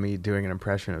up of me doing an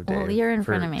impression of Dave. Well, you're in for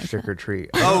front of me, so- Trick or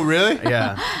Treat. Oh, really?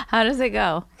 Yeah. How does it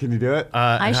go? Can you do it?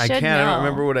 I should can't. I know. don't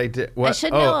remember what I did. What? I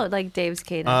should oh, know like Dave's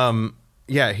cadence.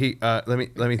 Yeah. He. Let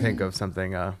me think of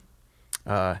something. I'm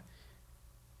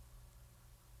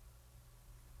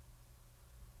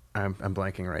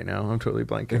blanking right now. I'm totally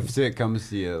blanking. If it comes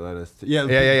to you, let us. Yeah.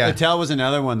 Yeah. Attell was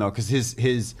another one though, because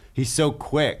he's so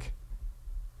quick.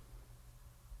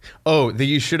 Oh, the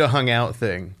 "you should have hung out"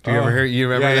 thing. Do you Oh. ever hear? You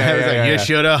remember? Yeah, that? yeah, It was yeah, like, yeah, you yeah.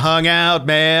 should have hung out,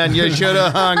 man. You should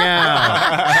have hung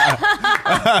out.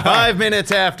 5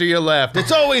 minutes after you left.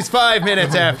 It's always 5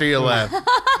 minutes after you left.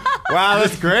 Wow,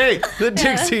 that's great. The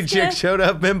Dixie Chick showed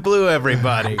up and blew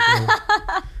everybody.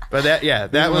 But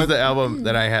that was the album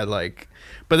that I had like.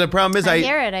 But the problem is I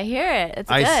hear it. It's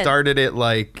I good. started it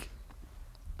like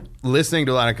listening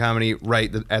to a lot of comedy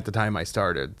right at the time I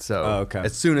started. So Oh, okay.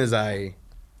 as soon as I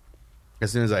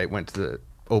went to the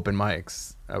open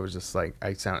mics, I was just like,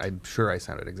 I'm sure I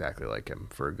sounded exactly like him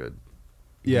for a good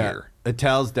year.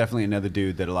 Attell's definitely another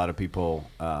dude that a lot of people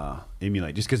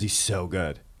emulate just because he's so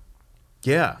good.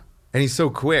 Yeah. And he's so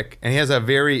quick, and he has a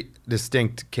very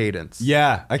distinct cadence.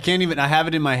 Yeah, I have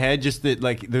it in my head just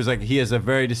that he has a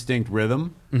very distinct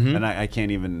rhythm, and I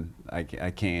can't even, I'm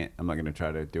not going to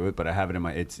try to do it, but I have it in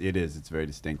my, it's very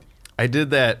distinct. I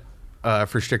did that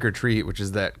for Trick or Treat, which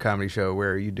is that comedy show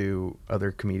where you do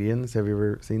other comedians. Have you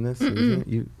ever seen this? Have you seen it?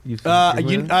 You've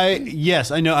seen it?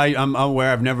 Yes, I know, I'm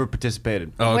aware, I've never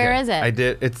participated. Oh, okay. Where is it? I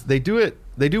did.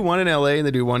 They do one in LA and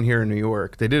they do one here in New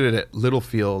York. They did it at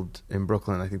Littlefield in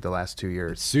Brooklyn, I think the last 2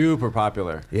 years. Super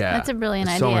popular. Yeah. That's a brilliant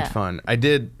It's so idea. much fun. I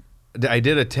did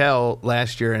Attell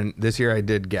last year, and this year I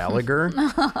did Gallagher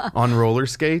on roller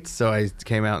skates. So I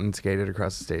came out and skated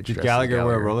across the stage. Did dressed as Gallagher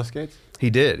wear roller skates? He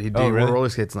did. He Oh, wore really? roller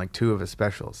skates in like 2 of his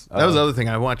specials. That was the other thing.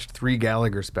 I watched 3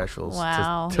 Gallagher specials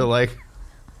Wow. to like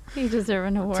You deserve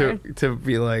an award. to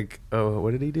be like, oh,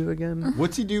 what did he do again?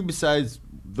 What's he do besides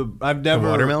I've never... The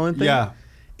watermelon thing? Yeah.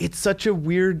 It's such a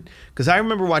weird, because I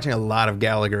remember watching a lot of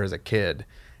Gallagher as a kid,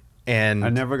 And I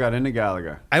never got into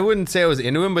Gallagher. I wouldn't say I was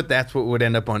into him, but that's what would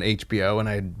end up on HBO, and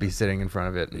I'd be sitting in front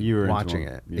of it and You were into watching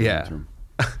him. it. You were Yeah. into him.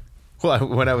 Well,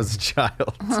 when I was a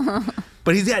child.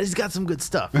 But he's got some good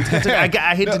stuff.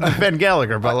 I hate to defend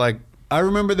Gallagher, but like, I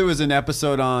remember there was an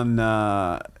episode on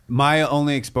my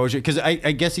only exposure, because I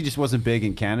guess he just wasn't big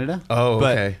in Canada. Oh,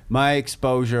 but okay. my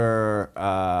exposure.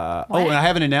 Oh, and I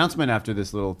have an announcement after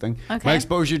this little thing. Okay. My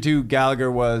exposure to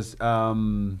Gallagher was.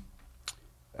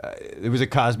 It was a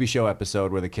Cosby Show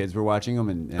episode where the kids were watching him.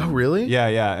 And Oh, really? Yeah,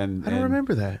 yeah. And I don't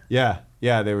remember that. Yeah,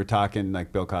 yeah. They were talking,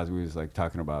 like Bill Cosby was like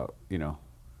talking about,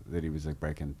 that he was like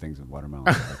breaking things with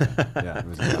watermelon. Yeah, it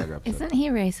was a Gallagher episode. Isn't he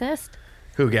racist?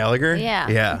 Who, Gallagher? Yeah.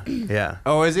 Yeah. Yeah.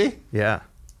 Oh, is he? Yeah.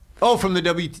 Oh, from the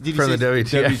did you From say the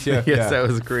WTF. WTF? Yes, yeah. that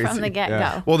was crazy. From the get-go.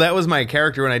 Yeah. Well, that was my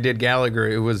character when I did Gallagher.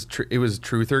 It was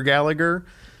Truther Gallagher.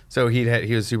 So he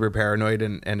was super paranoid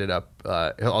and ended up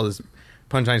all his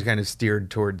punchlines kind of steered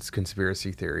towards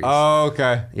conspiracy theories. Oh,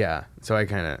 okay. Yeah. So I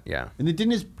kind of And it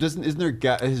isn't there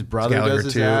his brother Gallagher does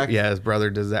his too. act? Yeah, his brother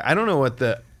does that. I don't know what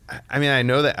I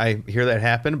know that I hear that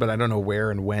happen, but I don't know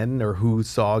where and when or who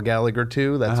saw Gallagher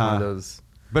too. That's one of those.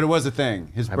 But it was a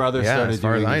thing. His brother yeah, started as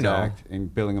far doing as I his know. act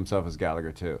and billing himself as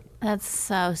Gallagher too. That's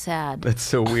so sad. That's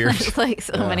so weird. There's like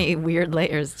so many weird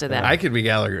layers to that. I could be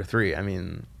Gallagher 3. I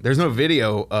mean, there's no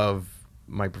video of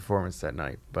my performance that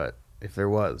night, but if there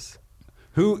was.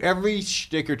 Every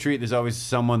shtick or treat, there's always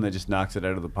someone that just knocks it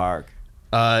out of the park.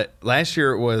 Last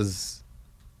year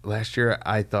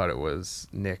I thought it was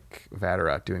Nick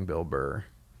Vatterott doing Bill Burr.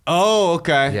 Oh,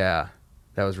 okay. Yeah,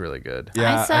 that was really good.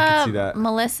 Yeah, I saw I could see that.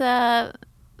 Melissa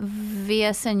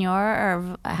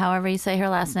Villasenor, or however you say her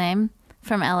last name,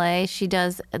 from LA. She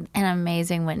does an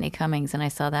amazing Whitney Cummings, and I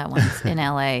saw that once in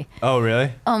LA. Oh,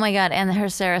 really? Oh my God. And her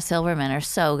Sarah Silverman are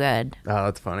so good. Oh,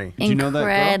 that's funny. you know that girl?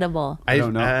 Incredible. I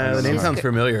don't know. The name She's sounds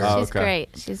familiar. Oh, She's okay. great.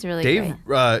 She's really Dave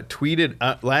great.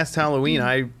 tweeted last Halloween.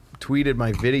 I tweeted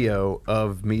my video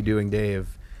of me doing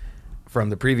Dave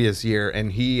from the previous year,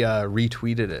 and he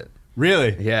retweeted it.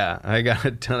 Really? Yeah, I got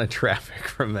a ton of traffic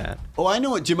from that. Oh, I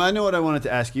know what, Jim. I know what I wanted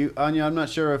to ask you, Anya. I'm not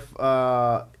sure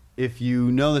if you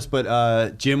know this,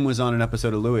 but Jim was on an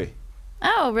episode of Louie.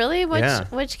 Oh, really? Yeah.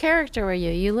 Which character were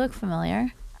you? You look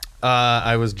familiar.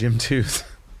 I was Jim Tooth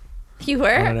You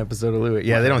on an were? episode of Louis.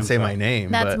 Yeah, they don't say my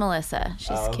name. That's but, Melissa.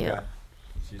 She's cute.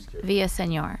 She's cute.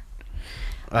 Villasenor.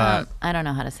 I don't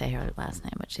know how to say her last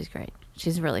name, but she's great.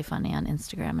 She's really funny on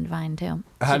Instagram and Vine too.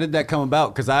 How did that come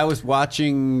about? Because I was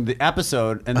watching the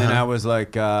episode, and then I was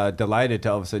like delighted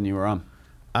to all of a sudden you were on.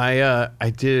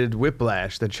 I did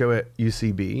Whiplash, that show at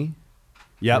UCB. Yep.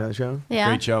 You know that show? Yeah.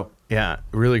 Great show. Yeah,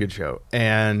 really good show.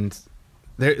 And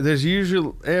there's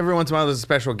usually, every once in a while, there's a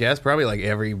special guest. Probably like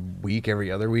every week,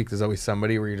 every other week, there's always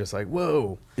somebody where you're just like,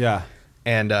 whoa. Yeah.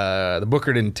 And the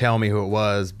booker didn't tell me who it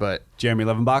was, but Jeremy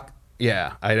Levenbach.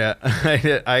 yeah,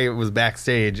 I was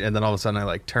backstage, and then all of a sudden I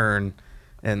like turn,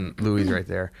 and Louis right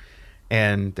there,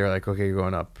 and they're like, "Okay, you're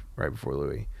going up right before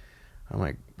Louis." I'm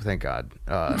like, "Thank God,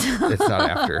 it's not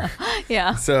after."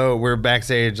 Yeah. So we're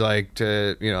backstage, like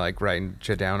to like writing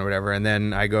shit down or whatever, and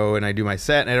then I go and I do my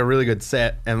set, and I had a really good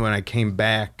set. And when I came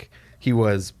back, he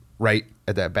was right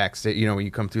at that backstage. You know, when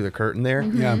you come through the curtain there,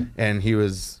 Yeah. and he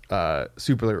was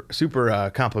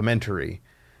super complimentary,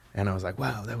 and I was like,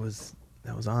 "Wow, that was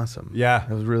awesome." Yeah.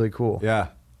 That was really cool. Yeah.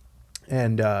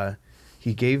 And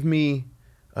he gave me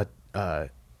a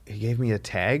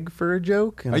tag for a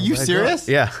joke. And Are I was you like, serious?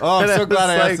 Oh, yeah. Oh, I'm And so glad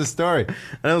I was asked like- the story.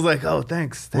 And I was like, "Oh,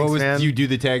 thanks, man." Do you do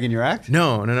the tag in your act?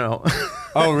 No.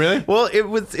 Oh, really? Well,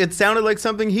 it sounded like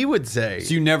something he would say.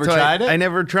 So you never tried it? I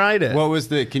never tried it. What was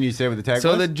can you say what the tag So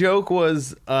was? the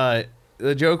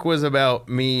joke was about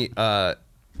me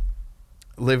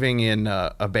living in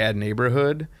a bad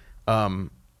neighborhood, and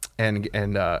I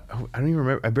don't even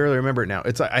remember. I barely remember it now.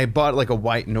 It's like I bought like a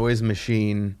white noise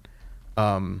machine,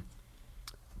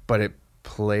 but it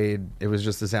played. It was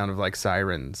just the sound of like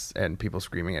sirens and people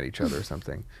screaming at each other or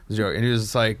something. It was a joke, and it was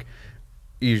just like,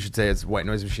 you should say it's white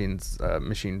noise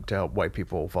machine to help white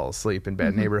people fall asleep in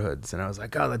bad neighborhoods. And I was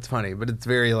like, oh, that's funny, but it's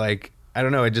very like, I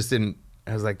don't know. It just didn't.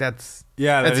 I was like, that's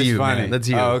that is you, funny. man. That's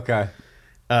you. Oh, okay.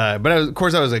 But of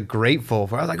course, I was like grateful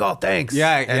for. I was like, oh, thanks.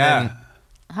 Yeah, And yeah. then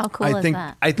How cool is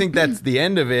that? I think that's the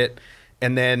end of it.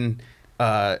 And then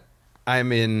I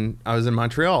was in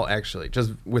Montreal actually,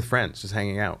 just with friends, just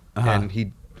hanging out. And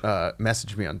he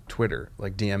messaged me on Twitter,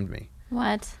 like DM'd me,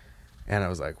 What? and I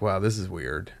was like, wow, this is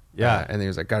weird. Yeah. And then he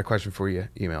was like, got a question for you.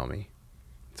 Email me.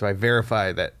 So I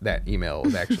verified that email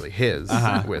was actually his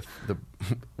with the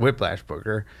Whiplash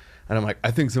booker. And I'm like,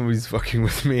 I think somebody's fucking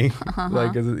with me.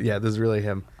 Like, yeah, this is really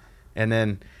him. And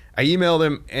then I emailed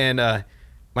him, and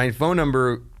my phone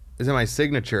number is in my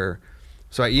signature,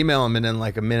 So I email him, and then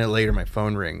like a minute later, my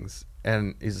phone rings,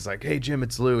 and he's just like, "Hey Jim,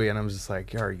 it's Louie," and I'm just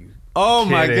like, "Are you?" Oh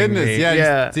my kidding goodness! me? Yeah,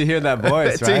 Yeah. just to hear that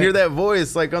voice, To right? hear that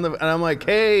voice, like on the, and I'm like,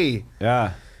 "Hey."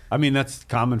 Yeah, I mean that's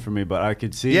common for me, but I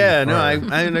could see. Yeah, no,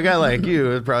 for- I a guy like you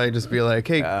would probably just be like,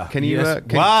 "Hey, can you?" yes.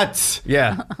 Can, What?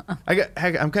 Yeah,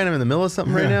 I'm kind of in the middle of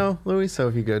something right now, Louis. So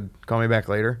if you could call me back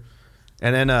later,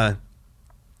 and then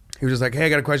he was just like, "Hey, I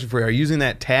got a question for you. Are you using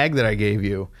that tag that I gave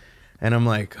you?" And I'm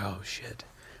like, "Oh shit,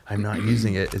 I'm not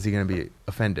using it. Is he gonna be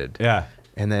offended?" Yeah.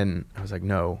 And then I was like,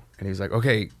 "No," and he was like,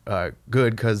 "Okay,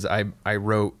 good, because I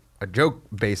wrote a joke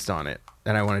based on it,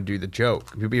 and I want to do the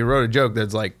joke. You wrote a joke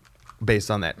that's like based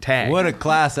on that tag." What a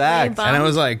class act! bummed? And I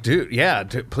was like, dude, yeah,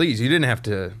 please, you didn't have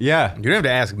to. Yeah. You didn't have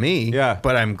to ask me. Yeah.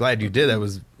 But I'm glad you did. That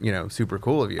was, super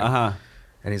cool of you. Uh-huh.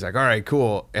 And he's like, all right,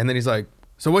 cool. And then he's like,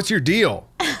 so what's your deal?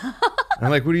 I'm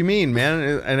like, what do you mean,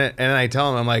 man? And I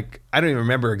tell him, I'm like, I don't even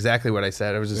remember exactly what I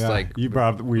said. I was just like, you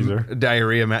brought up Weezer.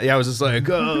 diarrhea. Yeah, I was just like,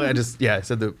 oh, I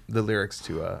said the lyrics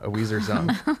to a Weezer song.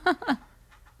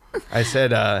 I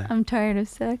said, I'm tired of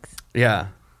sex. yeah.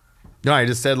 No, I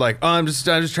just said like, oh, I'm just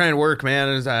trying to work,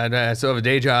 man. I still have a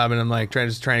day job, and I'm like trying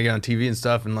to get on TV and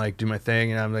stuff, and like do my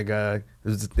thing. And I'm like,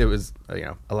 it was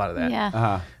a lot of that. Yeah.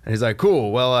 Uh-huh. And he's like,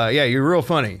 cool. Well, yeah, you're real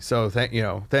funny. So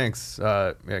thanks.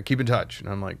 Yeah, keep in touch. And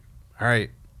I'm like, all right.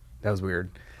 That was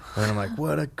weird. And then I'm like,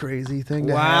 what a crazy thing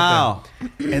to Wow.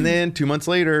 happen. And then 2 months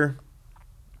later,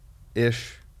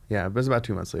 ish. Yeah, it was about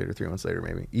 2 months later, 3 months later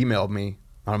maybe. Emailed me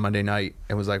on a Monday night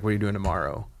and was like, what are you doing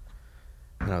tomorrow?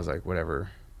 And I was like, whatever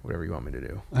you want me to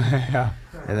do. Yeah.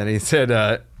 And then he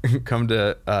said, come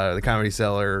to the Comedy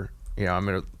Cellar. I'm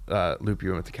going to loop you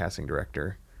in with the casting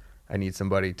director. I need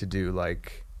somebody to do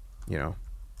like,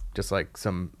 just like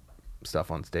some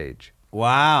stuff on stage.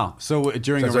 Wow. So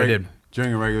during That's what I did.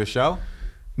 during a regular show?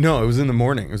 No, it was in the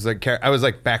morning. It was like, I was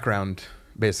like background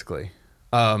basically.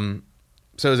 So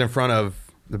it was in front of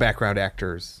the background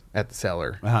actors at the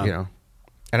Cellar, Uh-huh.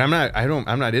 And I'm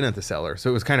not in at the Cellar. So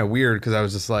it was kind of weird because I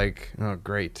was just like, oh,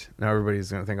 great. Now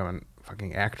everybody's going to think I'm a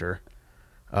fucking actor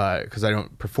because I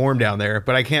don't perform down there.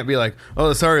 But I can't be like,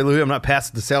 oh, sorry, Louis, I'm not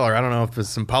past the Cellar. I don't know if there's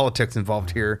some politics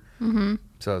involved here. Mm-hmm.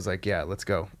 So I was like, yeah, let's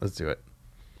go. Let's do it.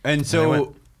 And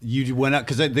so you went out,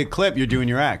 because the clip, you're doing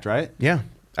your act, right? Yeah.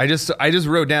 I just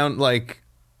wrote down like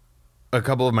a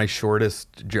couple of my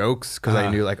shortest jokes because I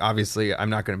knew like obviously I'm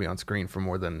not going to be on screen for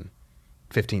more than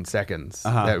 15 seconds.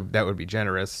 That would be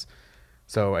generous.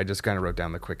 So I just kind of wrote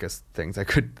down the quickest things I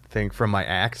could think from my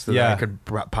act so that I could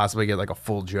possibly get like a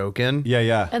full joke in. Yeah,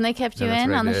 yeah. And they kept you Yeah, that's in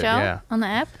what I on the did, show? yeah. On the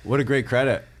app? What a great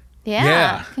credit.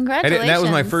 Yeah. And Congratulations. that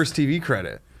was my first TV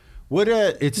credit.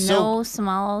 It's No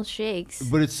small shakes.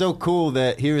 but it's so cool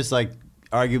that here is like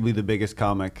arguably the biggest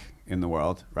comic in the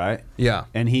world, right? Yeah.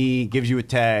 And he gives you a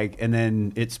tag, and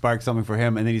then it sparks something for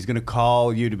him, and then he's gonna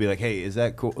call you to be like, "Hey, is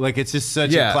that cool?" Like it's just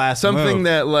such a class something move.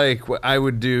 that like what I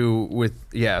would do with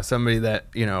somebody that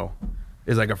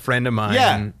is like a friend of mine.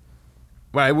 Yeah.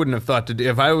 Well, I wouldn't have thought to do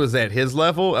if I was at his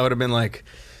level. I would have been like,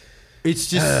 It's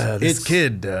just this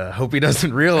kid. Hope he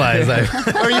doesn't realize I.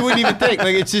 or you wouldn't even think.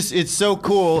 Like it's so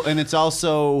cool, and it's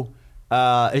also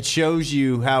it shows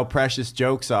you how precious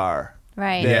jokes are.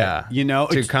 Right. that, To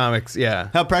it's- comics. Yeah.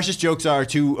 how precious jokes are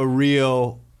to a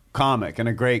real comic and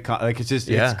a great like it's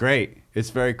Yeah. great. It's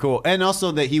very cool, and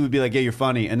also that he would be like, "Yeah, you're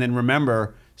funny," and then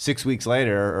remember 6 weeks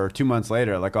later or 2 months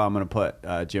later, like, "Oh, I'm gonna put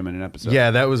Jim in an episode."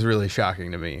 Yeah, that was really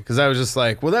shocking to me because I was just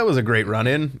like, "Well, that was a great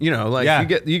run-in." Like Yeah.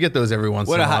 you get those every once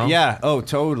What in a a while. yeah. Oh,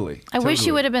 totally. I wish Totally.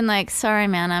 you would have been like, sorry,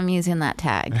 man, I'm using that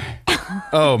tag.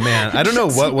 Oh man, I don't know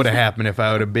what would have happened if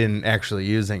I would have been actually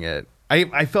using it.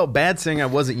 I felt bad saying I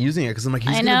wasn't using it because I'm like,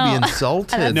 he's I gonna be know.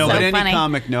 insulted. That's No, so but any funny.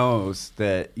 comic knows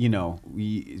that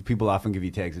people often give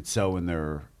you tags. It's so in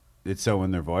their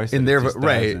voice. in that it their just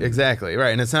right, doesn't. exactly right,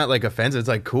 and it's not like offensive. It's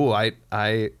like cool. I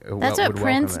That's what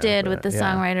Prince did with the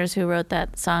songwriters who wrote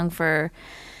that song for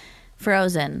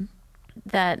Frozen.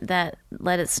 That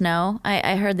Let It Snow.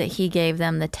 I heard that he gave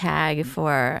them the tag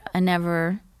for I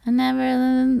never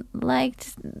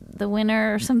liked the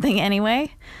winner or something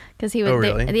anyway, because he would. Oh,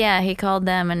 really? He called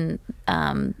them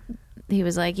and he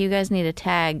was like, "You guys need a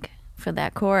tag for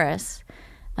that chorus."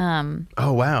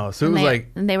 Oh wow! So it And was they, like,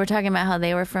 and they were talking about how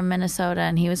they were from Minnesota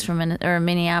and he was from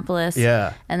Minneapolis.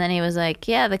 Yeah. And then he was like,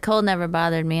 "Yeah, the cold never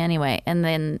bothered me anyway." And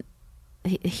then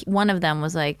one of them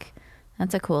was like,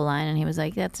 "That's a cool line," and he was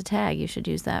like, "That's a tag. You should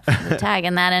use that for the tag."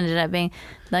 And that ended up being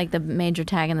like the major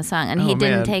tag in the song. And he Oh,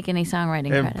 didn't man. take any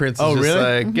songwriting and credit. Prince Oh, is just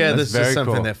really? like, yeah, That's this is very just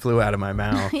something cool. that flew out of my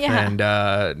mouth Yeah.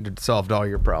 and solved all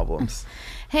your problems.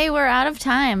 Hey, we're out of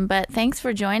time, but thanks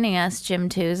for joining us, Jim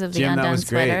Twos of the Jim, Undone that was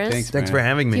great. Sweaters. Thanks for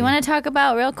having me. Do you want to talk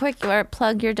about real quick or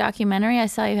plug your documentary? I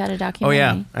saw you had a Oh documentary.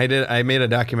 yeah, I did. I made a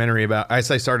documentary about. I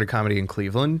started comedy in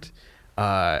Cleveland,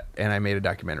 and I made a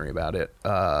documentary about it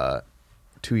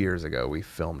 2 years ago. We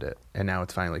filmed it, and now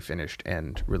it's finally finished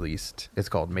and released. It's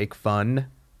called Make Fun: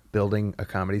 Building a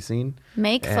Comedy Scene.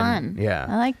 Make And- fun. yeah.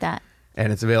 I like that.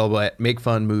 And it's available at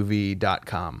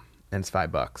makefunmovie.com, and it's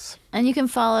 $5. And you can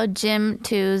follow Jim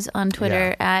Twos on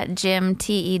Twitter at Jim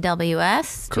TEWS. Do you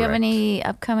have Correct. any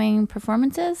upcoming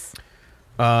performances?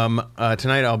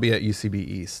 Tonight I'll be at UCB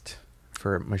East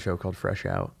for my show called Fresh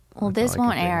Out. Well, That's this all I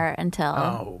won't can think air until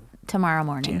Oh, tomorrow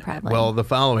morning, probably. Well, the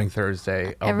following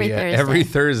Thursday, Every every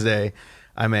Thursday,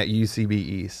 I'm at UCB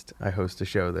East. I host a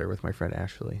show there with my friend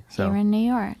Ashley. So Here in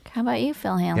New York. How about you,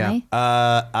 Phil Hanley?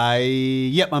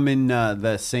 I'm in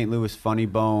the St. Louis Funny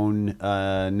Bone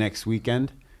next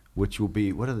weekend, which will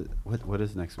be what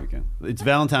is next weekend? It's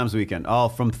Valentine's weekend. Oh,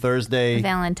 from Thursday.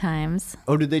 Valentine's.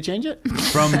 Oh, did they change it?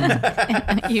 From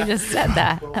You just said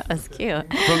that. That was cute.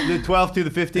 from the 12th to the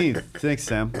 15th. Thanks,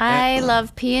 Sam. I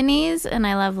love peonies and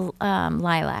I love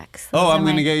lilacs. Oh, Those I'm are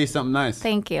gonna my- get you something nice.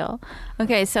 Thank you.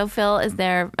 Okay, so Phil is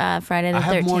there Friday the 13th.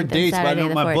 I have more and dates, but I Saturday know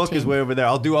the my book is 14th. way over there.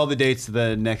 I'll do all the dates to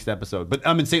the next episode. But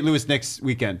I'm in St. Louis next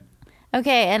weekend.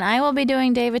 Okay, and I will be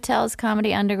doing Dave Attell's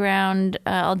Comedy Underground.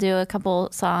 I'll do a couple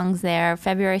songs there.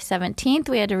 February 17th,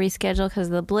 we had to reschedule because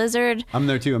of the blizzard. I'm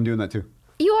there too. I'm doing that too.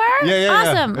 You are? Yeah,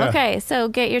 Awesome. yeah. Okay, so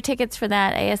get your tickets for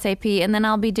that ASAP. And then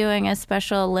I'll be doing a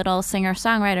special little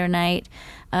singer-songwriter night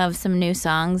of some new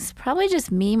songs. Probably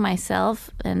just me, myself,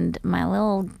 and my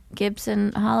little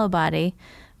Gibson Hollow Body.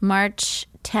 March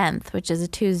 10th, which is a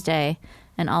Tuesday,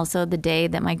 and also the day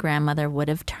that my grandmother would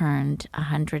have turned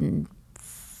 105.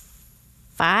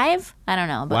 I don't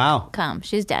know. But Wow. Come.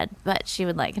 She's dead, but she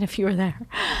would like it if you were there.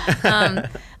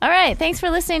 All right. Thanks for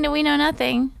listening to We Know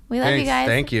Nothing. We love you Thanks. guys.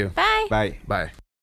 Thank you. Bye. Bye. Bye.